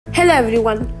Hello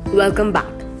everyone, welcome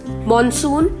back.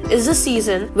 Monsoon is the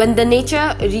season when the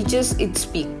nature reaches its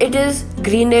peak. It is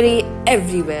greenery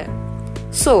everywhere.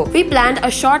 So, we planned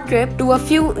a short trip to a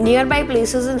few nearby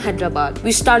places in Hyderabad.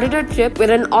 We started a trip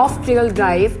with an off-trail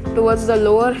drive towards the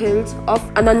lower hills of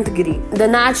Anantagiri. The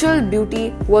natural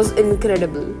beauty was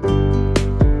incredible.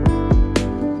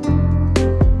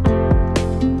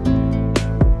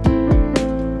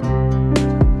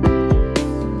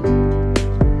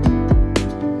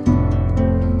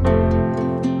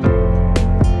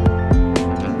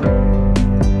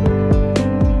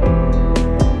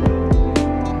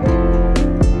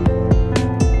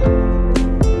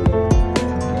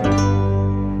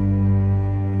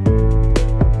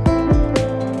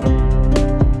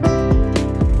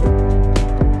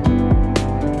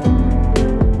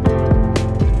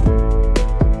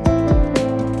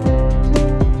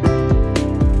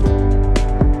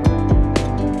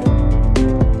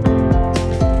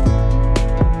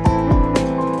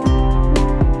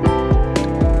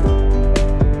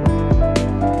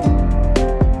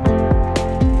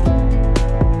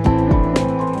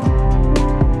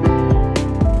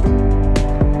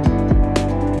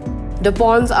 The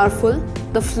ponds are full,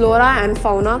 the flora and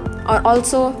fauna are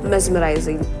also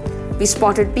mesmerizing. We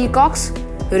spotted peacocks,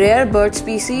 rare bird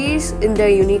species in their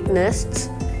unique nests,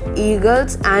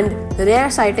 eagles, and rare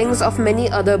sightings of many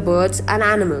other birds and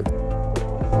animals.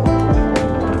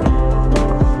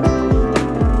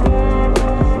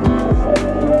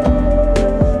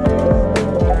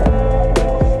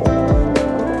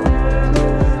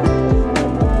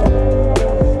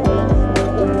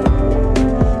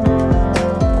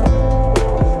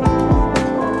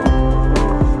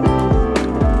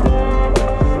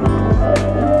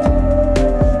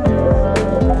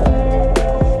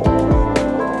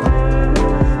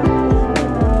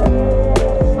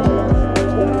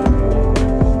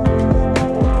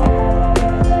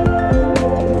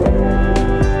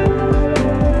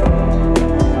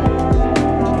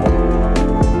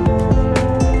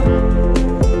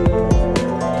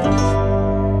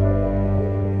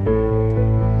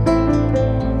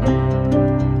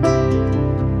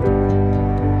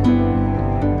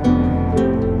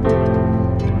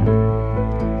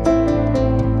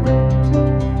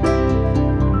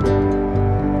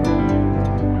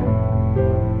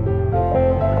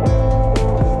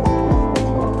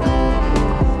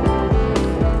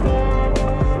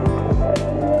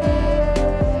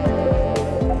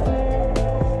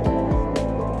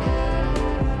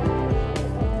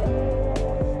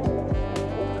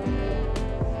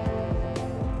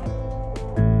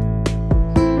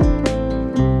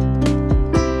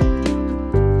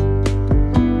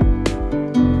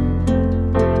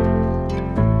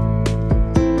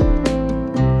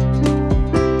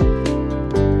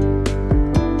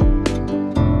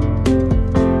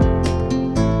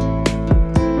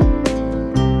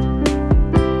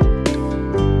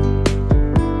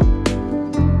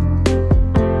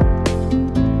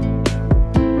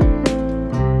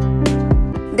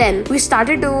 Then we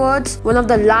started towards one of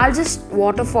the largest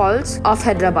waterfalls of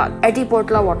Hyderabad,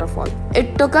 Etipotla waterfall.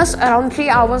 It took us around 3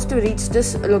 hours to reach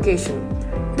this location.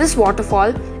 This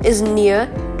waterfall is near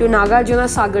to Nagarjuna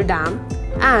Sagar Dam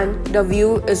and the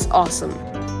view is awesome.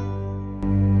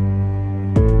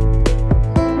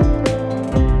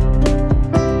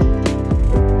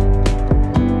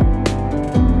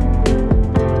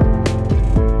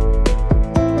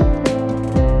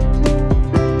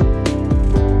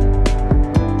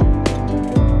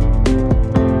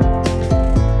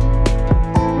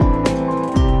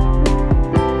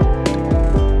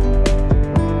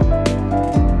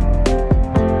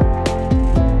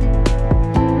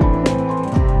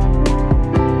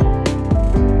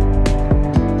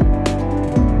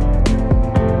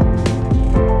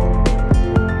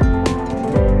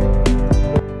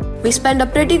 We spent a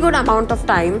pretty good amount of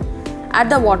time at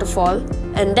the waterfall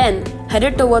and then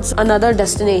headed towards another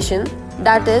destination,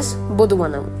 that is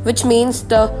Buddhavanam, which means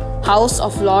the house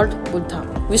of Lord Buddha.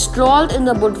 We strolled in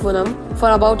the Buddhavanam for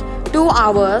about 2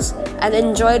 hours and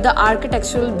enjoyed the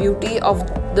architectural beauty of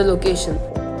the location.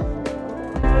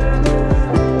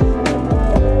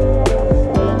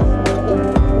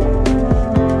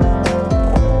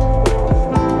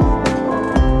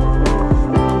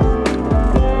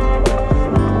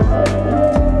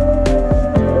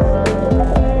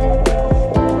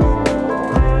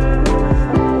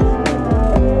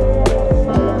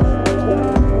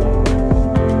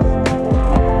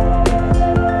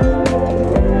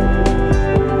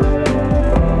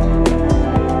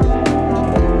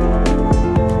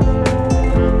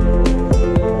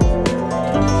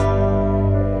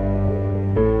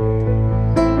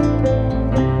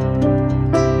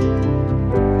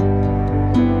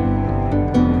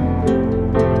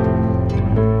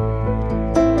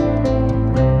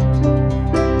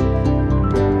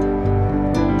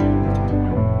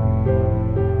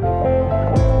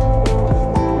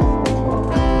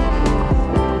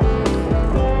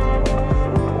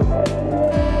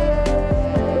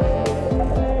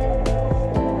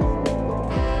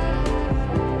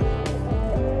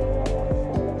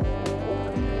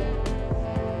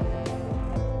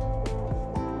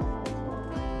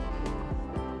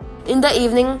 In the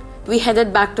evening, we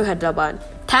headed back to Hyderabad.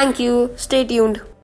 Thank you. Stay tuned.